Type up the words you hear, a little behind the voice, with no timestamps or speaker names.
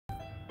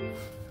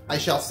I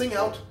shall sing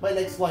out my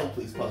next line,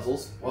 please,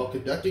 puzzles, while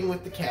conducting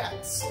with the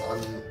cats on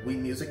We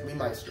Music Me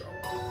Maestro.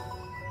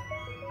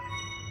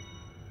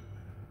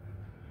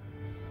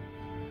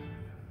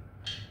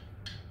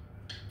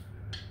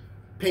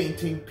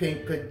 Painting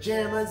pink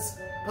pajamas,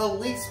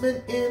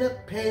 policeman in a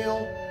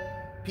pail,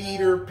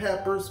 Peter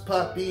Pepper's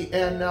puppy,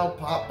 and now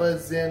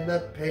Papa's in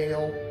the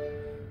pail.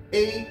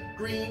 A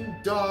green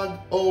dog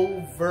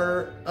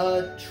over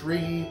a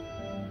tree,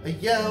 a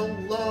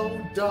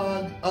yellow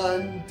dog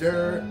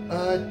under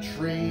a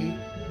tree.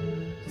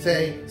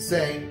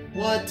 Say,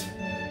 what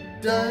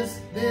does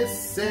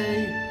this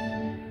say?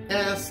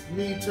 Ask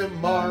me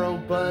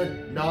tomorrow,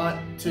 but not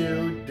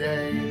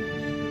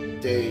today.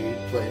 Day,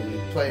 play, we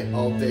play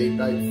all day,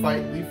 night,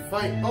 fight, we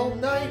fight all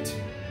night.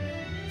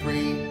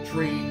 Three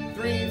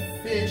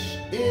fish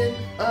in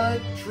a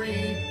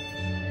tree.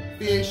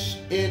 Fish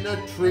in a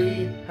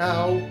tree,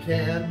 how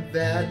can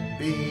that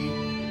be?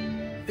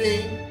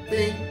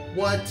 Think,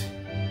 what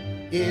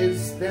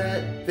is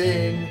that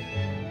thing?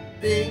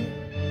 Thing,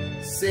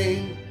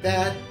 sing,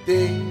 that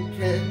thing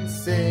can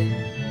sing.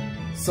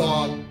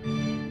 Song,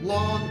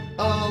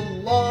 a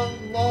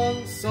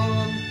long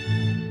song.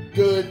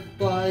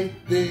 Goodbye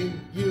thing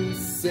you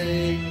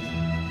sing.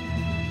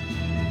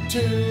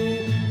 Too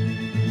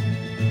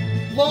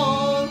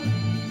long.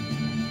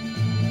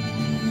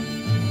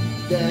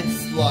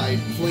 Next slide,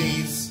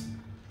 please.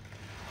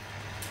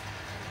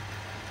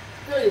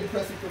 Very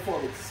impressive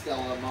performance,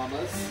 Stella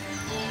Mamas.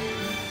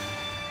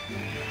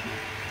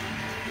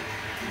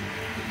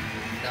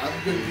 Now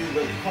I'm going to do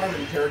the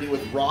Carmen parody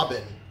with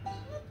Robin.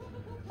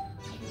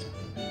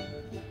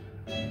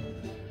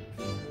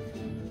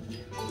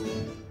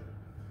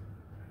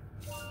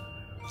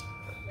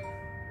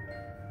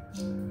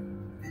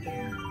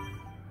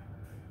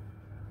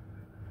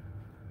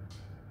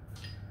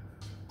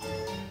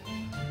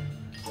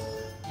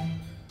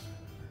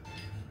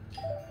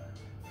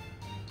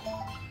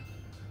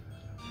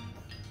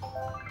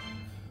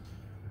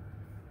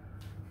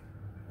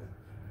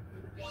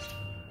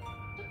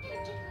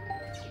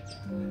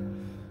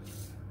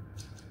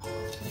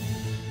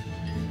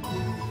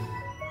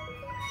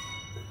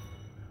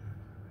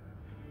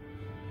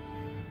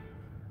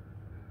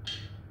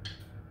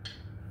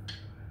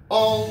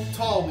 All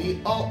tall,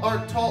 we all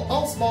are tall.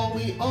 All small,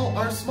 we all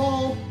are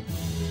small.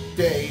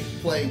 Day,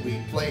 play,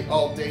 we play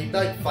all day.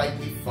 Night, fight,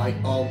 we fight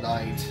all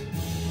night.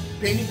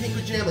 Painting pink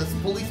pajamas,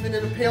 policeman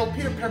in a pail.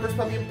 Peter Pepper's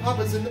puppy and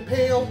Papa's in the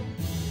pail.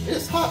 It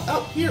is hot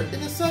out here in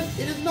the sun.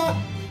 It is not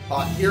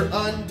hot here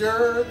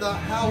under the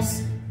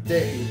house.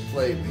 Day,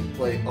 play, we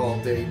play all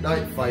day.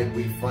 Night, fight,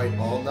 we fight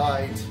all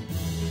night.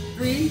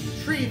 Three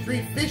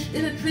fish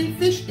in a tree.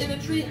 Fish in a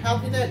tree, how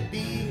can that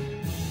be?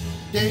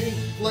 Day,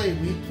 play,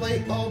 we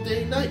play all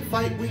day. Night,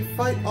 fight, we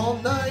fight all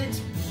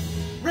night.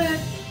 Red,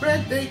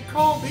 they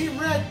call me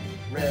red.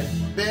 Red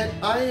bed,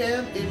 I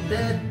am in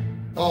bed.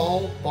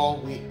 All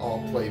ball, we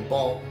all play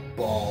ball.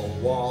 Ball,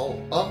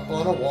 wall, up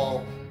on a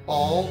wall.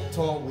 All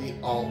tall, we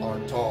all are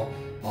tall.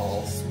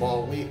 All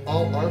small, we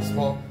all are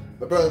small.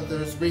 My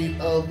brothers read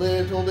a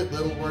little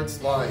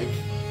words like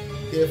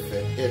if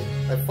and it.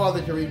 My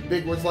father can read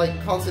big words like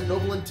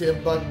Constantinople and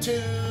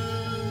Timbuktu.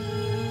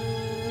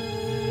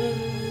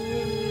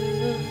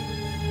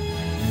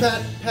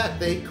 Pat,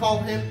 they call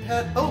him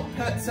Pat. Oh,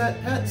 Pat sat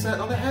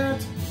on a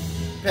hat.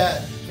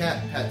 Pat,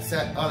 cat, Pat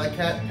sat on a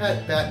cat.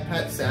 Pat, bat,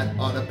 Pat sat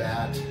on a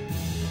bat.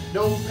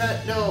 No,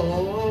 Pat,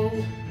 no,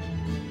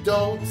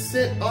 don't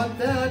sit on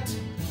that.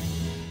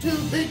 Two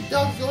big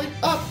dogs going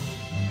up,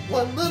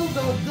 one little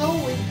dog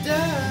going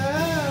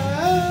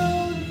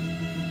down.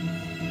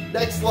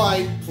 Next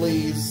slide,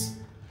 please.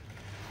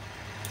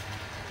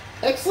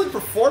 Excellent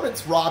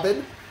performance,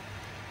 Robin.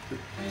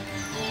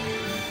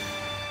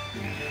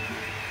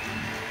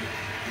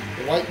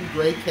 The white and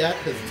gray cat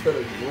has done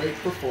a great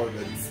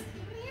performance.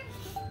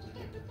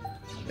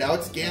 Now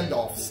it's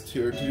Gandalf's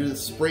turn to do the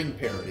spring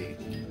parody.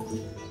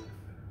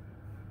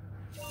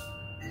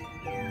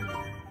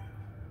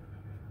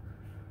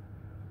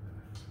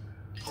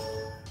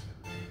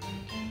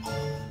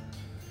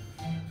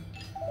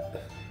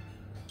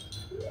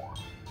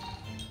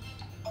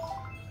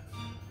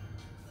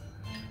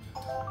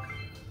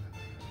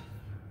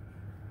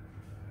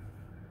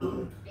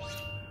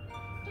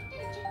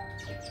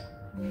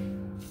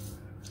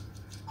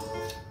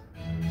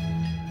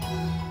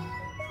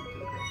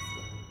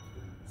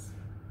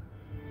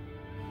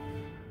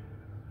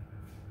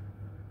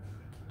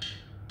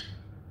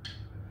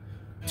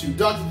 Two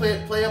dogs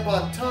play up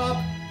on top.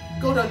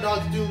 Go down,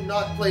 dogs, do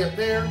not play up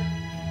there.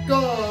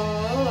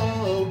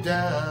 Go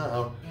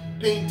down.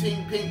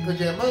 Painting pink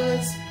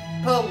pajamas.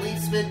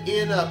 Policeman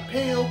in a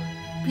pail.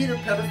 Peter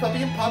Pepper's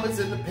puppy and Papa's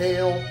in the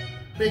pail.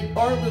 Big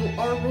R, little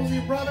R, Rosie,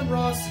 Robin,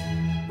 Ross.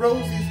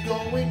 Rosie's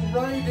going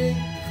riding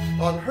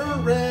on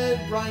her red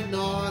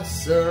rhinoceros.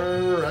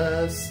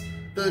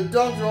 The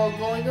dogs are all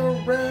going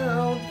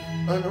around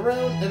and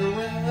around and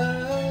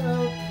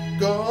around.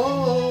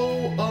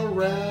 Go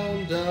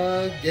around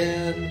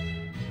again.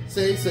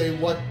 Say,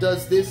 what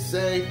does this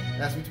say?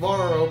 Ask me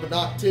tomorrow, but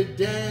not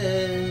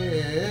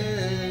today.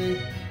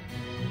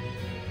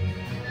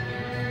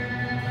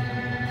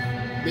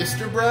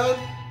 Mr. Brown?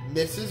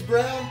 Mrs.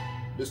 Brown?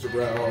 Mr.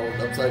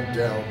 Brown, upside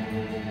down.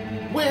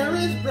 Where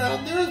is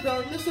Brown? There is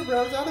Brown. Mr.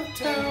 Brown's out of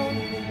town.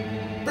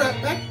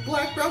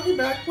 Black, Brown, be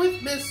back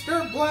with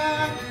Mr.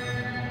 Black.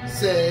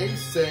 Say,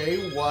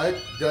 what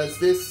does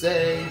this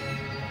say?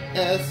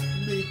 Ask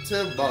me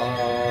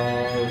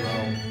tomorrow,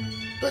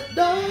 but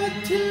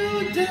not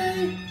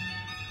today.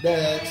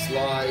 Next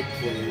slide,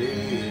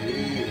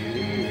 please.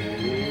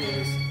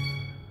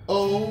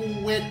 Oh,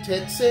 went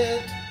Ted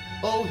sent.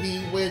 Oh,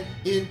 he went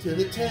into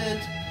the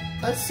tent.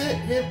 I sent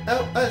him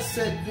out, I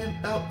sent him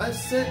out, I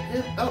sent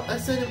him out, I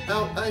sent him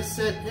out, I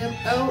sent him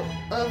out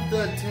of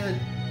the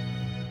tent.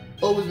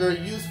 Oh, it's very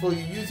useful,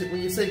 you use it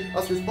when you say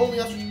ostrich, only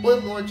ostrich,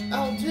 boiled orange,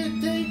 out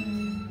today.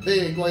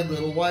 Big, white,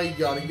 little, white,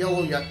 yada,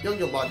 yellow, yak, young,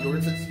 lot,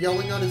 yours, it's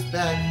yelling on his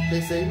back. They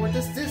say, what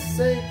does this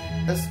say?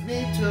 Ask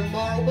me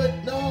tomorrow,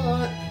 but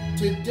not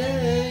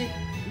today.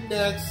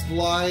 Next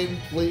line,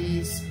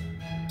 please.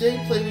 Day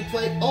play, we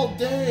play all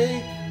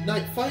day.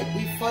 Night fight,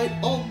 we fight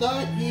all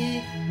night.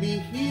 He, me,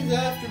 he's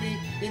after me.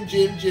 And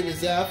Jim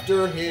is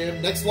after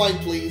him. Next line,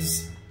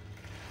 please.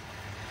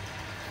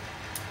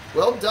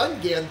 Well done,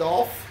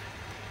 Gandalf.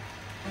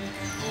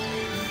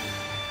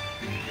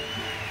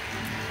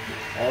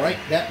 Alright,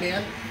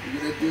 Batman,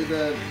 you're going to do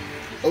the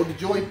Ode to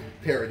Joy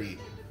parody.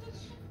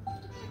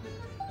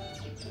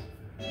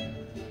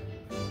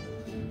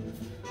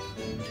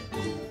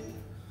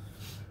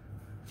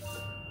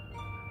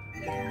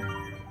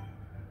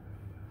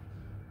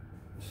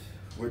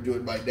 We're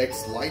doing my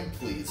next line,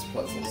 please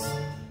puzzles.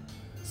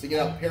 Singing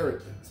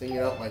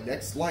out my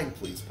next line,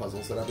 please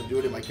puzzles that I've been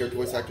doing in my character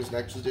voice actors and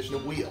actors edition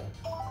of Wheel.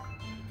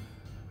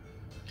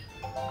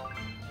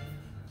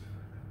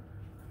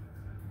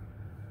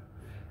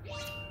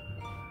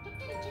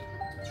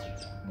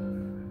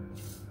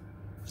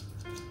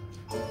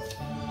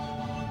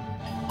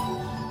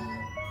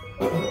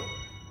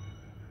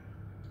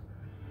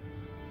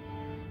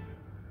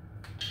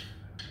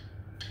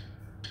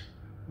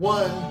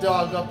 One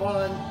dog up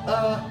on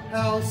a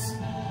house,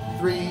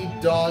 3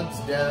 dogs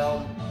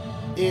down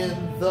in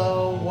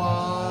the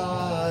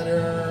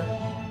water.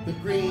 The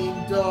green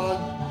dog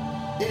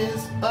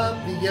is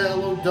up, the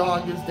yellow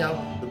dog is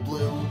down, the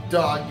blue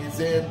dog is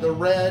in, the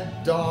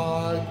red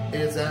dog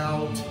is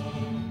out.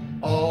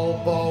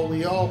 All ball,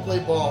 we all play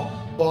ball,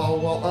 ball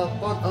wall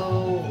up on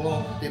a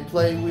wall. They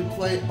play, we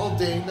play all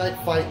day, night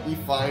fight, we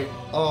fight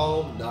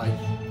all night.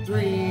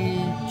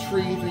 3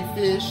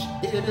 fish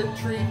in a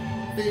tree.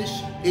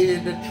 Fish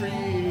in a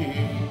tree.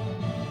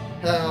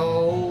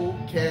 How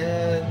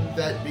can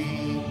that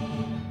be?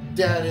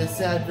 Dad is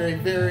sad, very,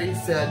 very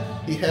sad.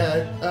 He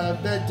had a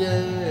bad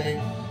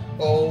day.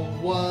 Oh,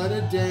 what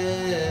a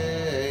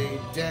day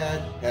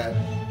Dad had.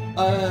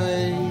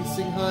 I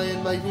sing high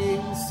and my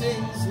king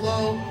sings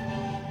low,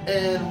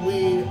 and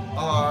we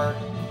are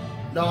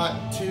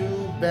not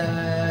too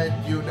bad,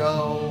 you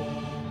know.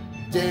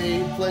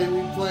 Day play,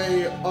 we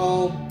play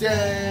all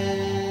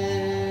day.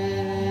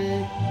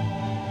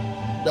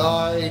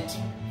 Night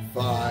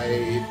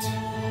fight,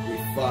 we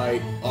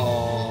fight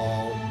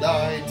all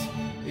night.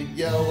 In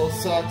yellow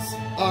socks,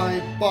 I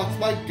box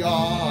my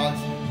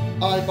gogs.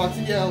 I box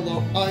in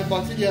yellow, I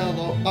box in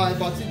yellow, I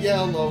box in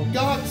yellow.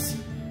 Gogs,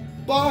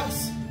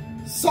 box,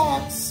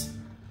 socks.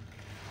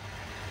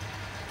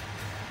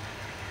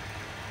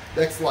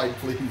 Next slide,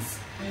 please.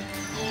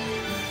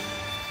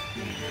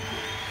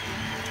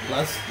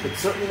 Last, but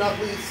certainly not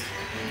least,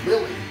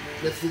 Lily.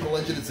 Let's do the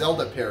Legend of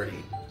Zelda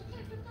parody.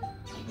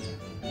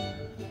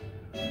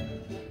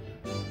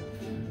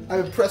 I'm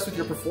impressed with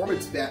your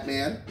performance,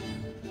 Batman.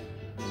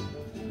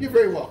 You're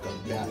very welcome,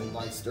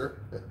 Batmeister,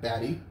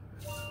 Batty,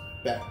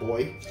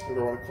 Batboy, whatever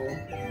you want to call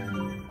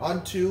him.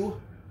 On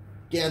to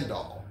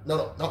Gandalf.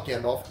 No, not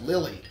Gandalf,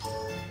 Lily.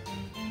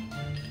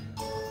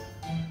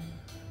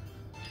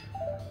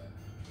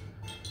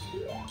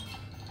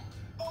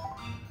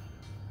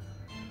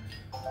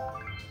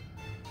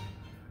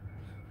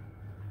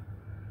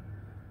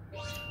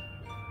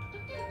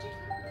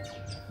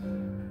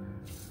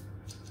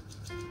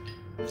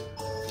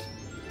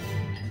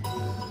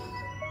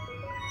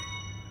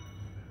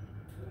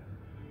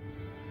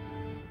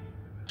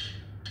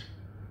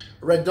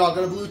 A red dog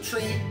on a blue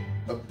tree,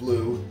 a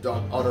blue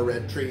dog on a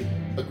red tree,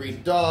 a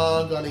green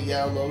dog on a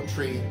yellow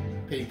tree,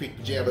 painting pink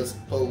pajamas,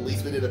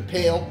 policeman in a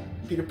pail,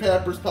 Peter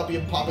Pepper's puppy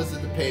and Papa's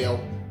in the pail.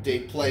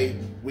 Day play,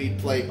 we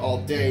play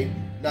all day,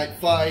 night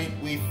fight,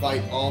 we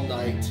fight all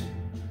night.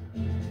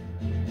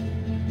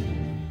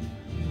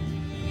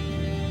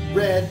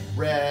 Red,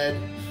 red,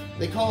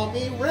 they call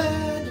me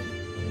Red,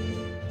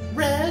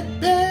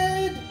 red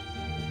bed,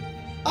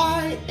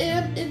 I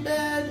am in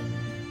bed.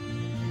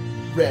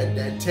 Red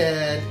and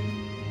Ted,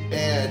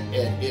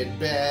 and in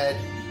bed.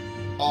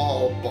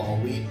 All ball,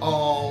 we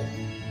all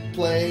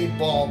play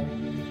ball.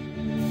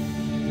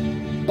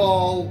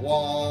 Ball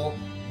wall,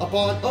 up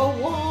on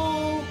a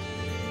wall.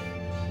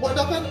 One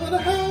up on a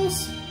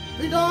house,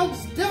 3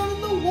 dogs down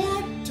in the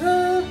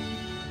water.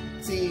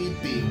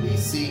 CB, we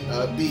see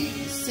a B,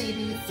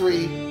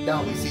 CB3,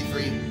 now we see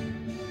 3.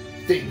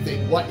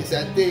 Thing, what is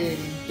that thing?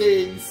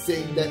 Thing,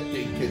 sing, that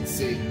thing can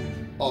sing.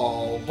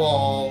 all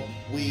ball.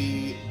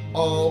 We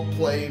all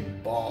play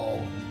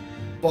ball.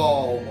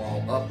 Ball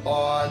wall up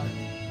on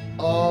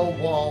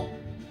a wall.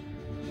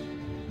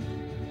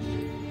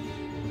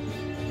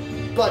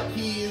 But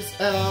he's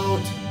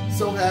out,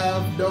 so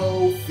have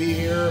no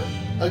fear.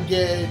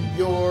 Again,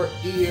 your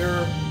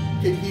ear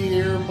can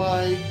hear,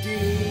 my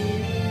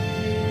dear.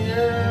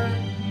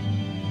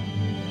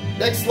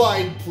 Next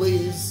line,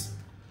 please.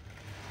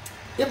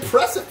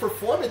 Impressive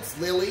performance,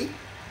 Lily.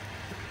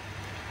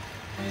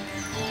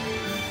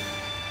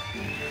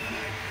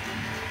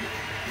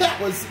 That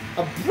was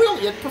a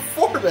brilliant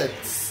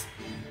performance.